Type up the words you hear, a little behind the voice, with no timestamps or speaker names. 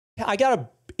I got to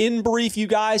in brief you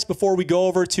guys before we go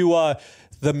over to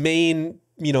the main,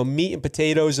 meat and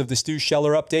potatoes of the Stu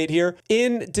Scheller update here.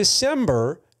 In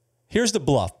December, here's the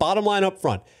bluff. Bottom line up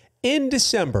front. In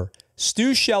December,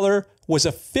 Stu Scheller was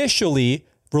officially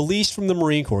released from the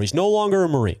Marine Corps. He's no longer a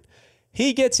Marine.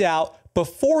 He gets out.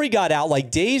 Before he got out,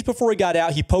 like days before he got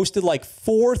out, he posted like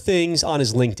 4 things on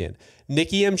his LinkedIn.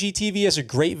 Nikki MGTV has a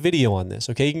great video on this.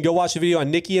 Okay, you can go watch the video on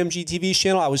Nikki MGTV's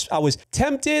channel. I was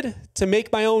tempted to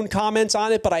make my own comments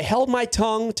on it, but I held my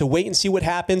tongue to wait and see what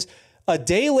happens. A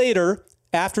day later,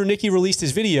 after Nikki released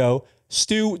his video,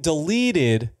 Stu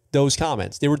deleted those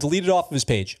comments. They were deleted off of his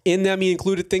page. In them, he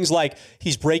included things like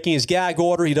he's breaking his gag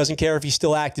order. He doesn't care if he's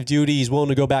still active duty. He's willing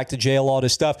to go back to jail, all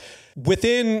this stuff.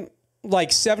 Within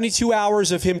like 72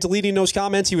 hours of him deleting those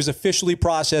comments, he was officially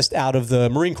processed out of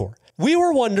the Marine Corps. We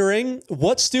were wondering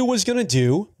what Stu was going to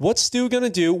do. What's Stu going to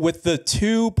do with the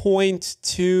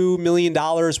 $2.2 million,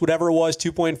 whatever it was,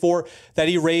 2.4 that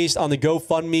he raised on the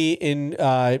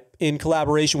GoFundMe in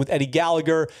collaboration with Eddie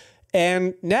Gallagher.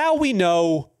 And now we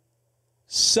know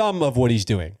some of what he's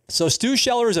doing. So Stu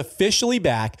Scheller is officially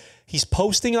back. He's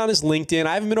posting on his LinkedIn.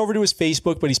 I haven't been over to his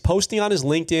Facebook, but he's posting on his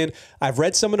LinkedIn. I've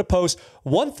read some of the posts.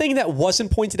 One thing that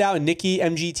wasn't pointed out in Nikki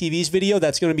MGTV's video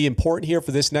that's going to be important here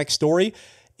for this next story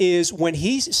is when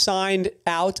he's signed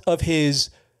out of his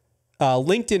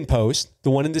LinkedIn post,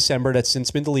 the one in December that's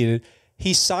since been deleted,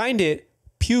 he signed it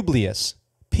Publius,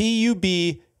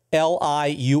 P-U-B-L-I-U-S,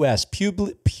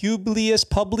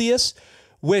 Publius,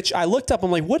 which I looked up.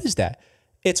 I'm like, what is that?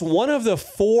 It's one of the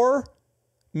 4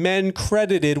 men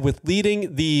credited with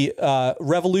leading the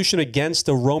revolution against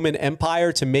the Roman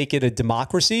Empire to make it a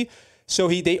democracy. So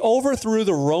they overthrew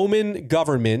the Roman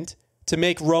government to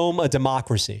make Rome a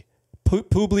democracy.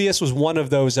 Publius was one of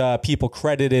those people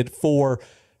credited for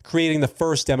creating the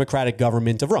first democratic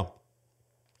government of Rome.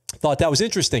 Thought that was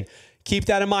interesting. Keep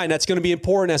that in mind. That's going to be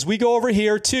important as we go over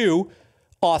here to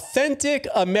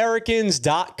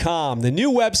AuthenticAmericans.com, the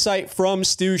new website from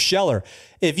Stu Scheller.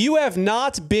 If you have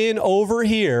not been over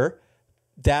here,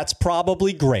 that's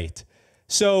probably great.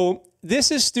 So this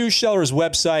is Stu Scheller's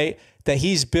website that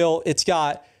he's built. It's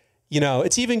got,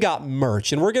 it's even got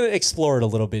merch, and we're going to explore it a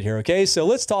little bit here, okay? So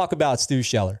let's talk about Stu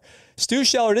Scheller. Stu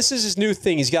Scheller, this is his new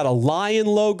thing. He's got a lion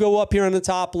logo up here on the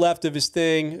top left of his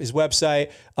thing, his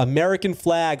website, American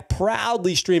flag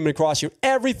proudly streaming across here.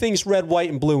 Everything's red, white,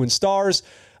 and blue and stars.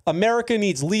 America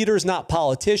needs leaders, not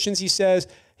politicians, he says.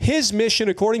 His mission,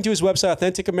 according to his website,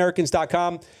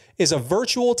 AuthenticAmericans.com, is a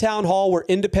virtual town hall where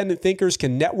independent thinkers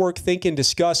can network, think, and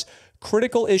discuss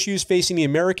critical issues facing the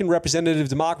American representative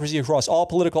democracy across all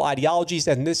political ideologies,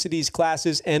 ethnicities,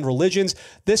 classes, and religions.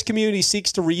 This community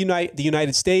seeks to reunite the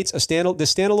United States. This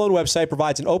standalone website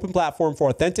provides an open platform for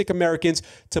authentic Americans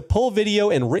to pull video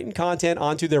and written content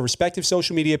onto their respective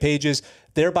social media pages,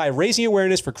 thereby raising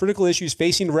awareness for critical issues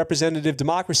facing representative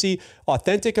democracy.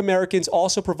 Authentic Americans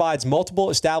also provides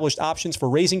multiple established options for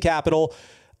raising capital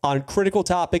on critical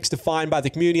topics defined by the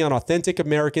community on Authentic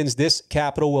Americans. This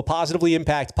capital will positively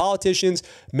impact politicians,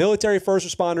 military first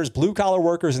responders, blue-collar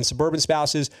workers, and suburban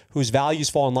spouses whose values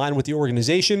fall in line with the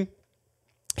organization.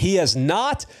 He has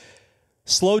not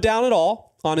slowed down at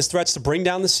all on his threats to bring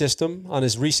down the system. On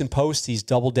his recent posts, he's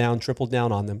doubled down, tripled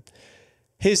down on them.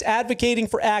 His advocating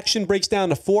for action breaks down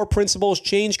to 4 principles.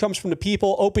 Change comes from the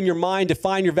people. Open your mind,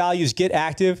 define your values, get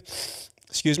active.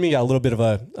 Excuse me, got a little bit of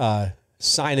a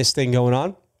sinus thing going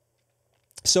on.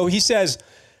 So he says,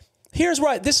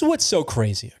 this is what's so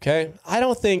crazy, okay? I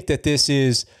don't think that this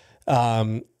is,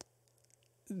 I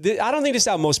don't think this is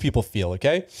how most people feel,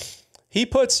 okay? He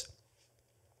puts,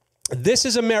 this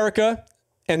is America,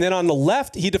 and then on the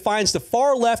left, he defines the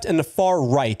far left and the far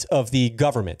right of the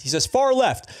government. He says, far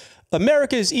left,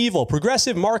 America is evil,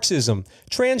 progressive Marxism,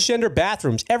 transgender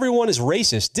bathrooms, everyone is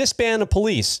racist, disband the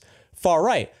police. Far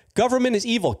right, government is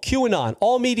evil, QAnon,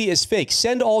 all media is fake,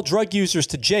 send all drug users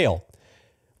to jail.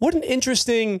 What an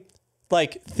interesting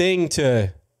thing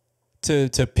to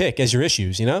pick as your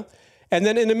issues, And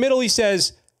then in the middle, he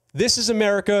says, this is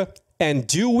America, and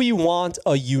do we want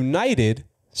a United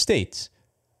States?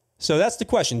 So that's the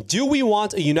question. Do we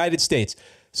want a United States?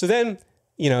 So then,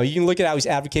 you can look at how he's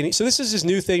advocating. So this is his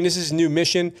new thing. This is his new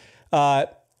mission.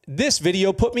 This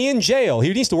video put me in jail.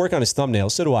 He needs to work on his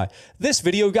thumbnails. So do I. This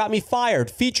video got me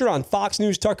fired. Featured on Fox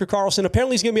News, Tucker Carlson.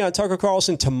 Apparently, he's going to be on Tucker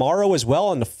Carlson tomorrow as well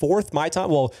on the 4th, my time.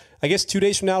 Well, I guess 2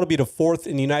 days from now, it'll be the 4th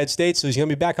in the United States. So he's going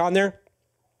to be back on there.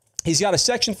 He's got a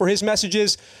section for his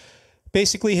messages.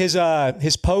 Basically, his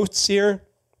posts here.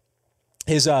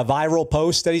 His viral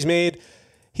posts that he's made.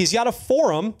 He's got a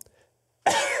forum.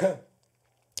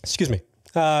 Excuse me.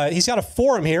 He's got a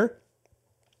forum here.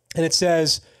 And it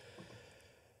says,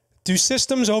 Do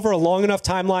systems over a long enough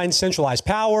timeline centralize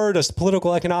power? Does the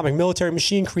political, economic, military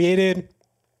machine created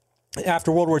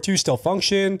after World War II still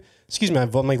function? Excuse me,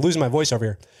 I'm like losing my voice over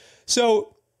here.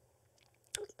 So,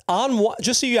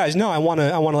 just so you guys know, I want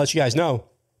to let you guys know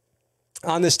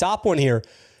on this top one here.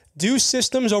 Do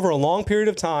systems over a long period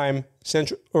of time,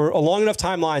 or a long enough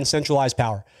timeline, centralize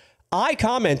power? I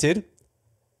commented,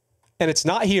 and it's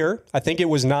not here. I think it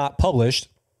was not published,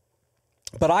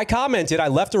 but I commented. I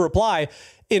left a reply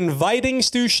inviting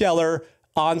Stu Scheller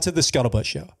onto the Scuttlebutt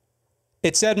Show.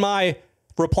 It said my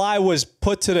reply was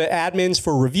put to the admins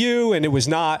for review, and it was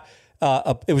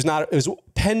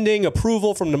pending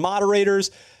approval from the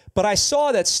moderators. But I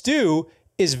saw that Stu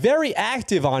is very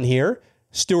active on here.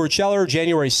 Stuart Scheller,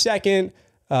 January 2nd.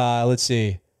 Let's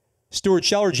see. Stuart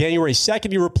Scheller, January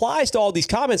 2nd. He replies to all these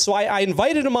comments. So I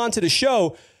invited him onto the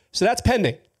show. So that's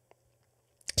pending.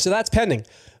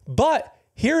 But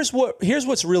here's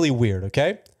what's really weird,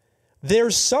 okay?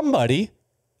 There's somebody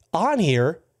on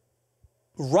here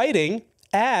writing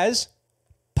as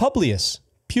Publius,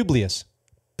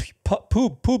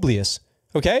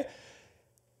 okay?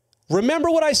 Remember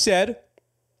what I said,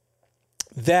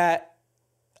 that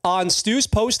on Stu's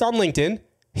post on LinkedIn,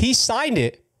 he signed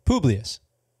it Publius.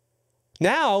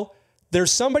 Now,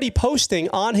 there's somebody posting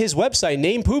on his website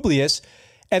named Publius,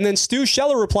 and then Stu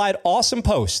Scheller replied, awesome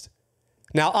post.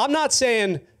 Now, I'm not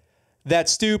saying that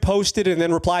Stu posted and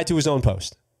then replied to his own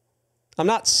post. I'm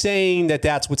not saying that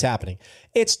that's what's happening.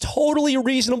 It's totally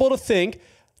reasonable to think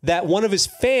that one of his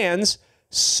fans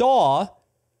saw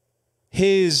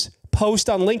his post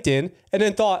on LinkedIn and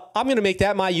then thought, I'm going to make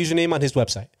that my username on his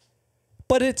website.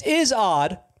 But it is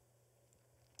odd.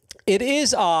 It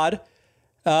is odd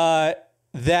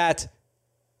that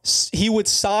he would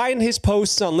sign his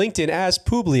posts on LinkedIn as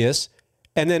Publius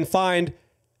and then find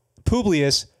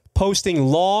Publius posting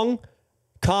long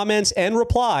comments and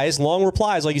replies, long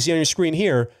replies like you see on your screen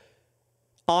here,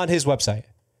 on his website.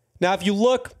 Now, if you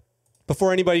look,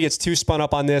 before anybody gets too spun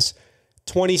up on this,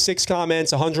 26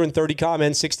 comments, 130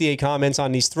 comments, 68 comments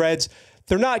on these threads.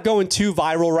 They're not going too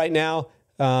viral right now.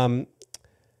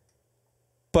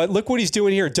 But look what he's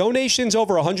doing here. Donations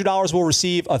over $100 will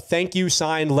receive a thank you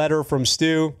signed letter from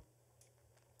Stu.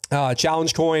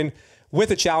 Challenge coin with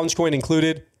a challenge coin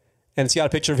included. And it's got a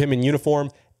picture of him in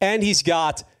uniform. And he's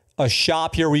got a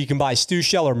shop here where you can buy Stu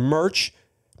Scheller merch.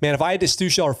 Man, if I had a Stu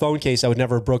Scheller phone case, I would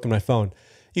never have broken my phone.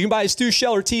 You can buy a Stu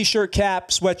Scheller t-shirt, cap,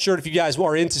 sweatshirt. If you guys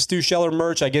are into Stu Scheller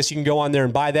merch, I guess you can go on there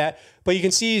and buy that. But you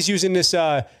can see he's using this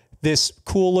this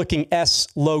cool-looking S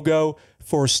logo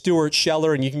for Stuart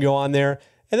Scheller, and you can go on there.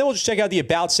 And then we'll just check out the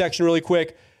About section really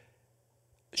quick.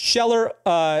 Scheller,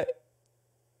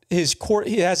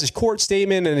 he has his court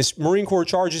statement and his Marine Corps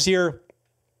charges here.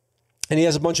 And he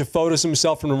has a bunch of photos of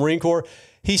himself from the Marine Corps.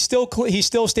 He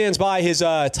still stands by his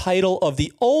title of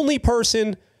the only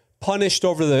person punished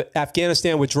over the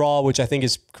Afghanistan withdrawal, which I think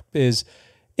is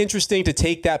interesting to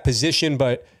take that position,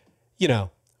 but you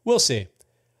know, we'll see.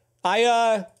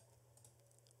 I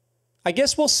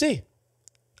guess we'll see.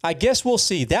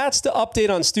 That's the update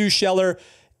on Stu Scheller,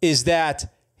 is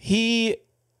that he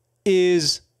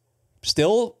is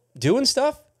still doing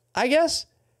stuff, I guess.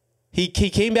 He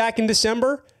came back in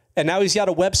December, and now he's got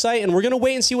a website, and we're going to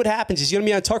wait and see what happens. He's going to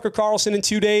be on Tucker Carlson in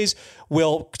 2 days.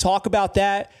 We'll talk about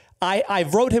that. I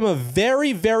wrote him a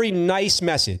very, very nice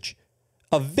message.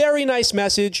 A very nice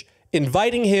message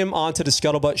inviting him onto the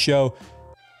Scuttlebutt Show.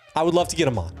 I would love to get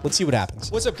him on. Let's see what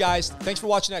happens. What's up, guys? Thanks for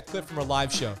watching that clip from our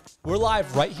live show. We're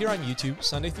live right here on YouTube,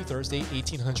 Sunday through Thursday,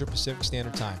 1800 Pacific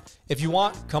Standard Time. If you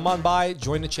want, come on by,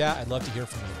 join the chat. I'd love to hear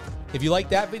from you. If you like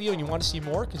that video and you want to see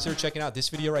more, consider checking out this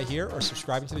video right here or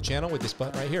subscribing to the channel with this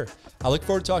button right here. I look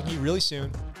forward to talking to you really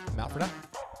soon. I'm out for now.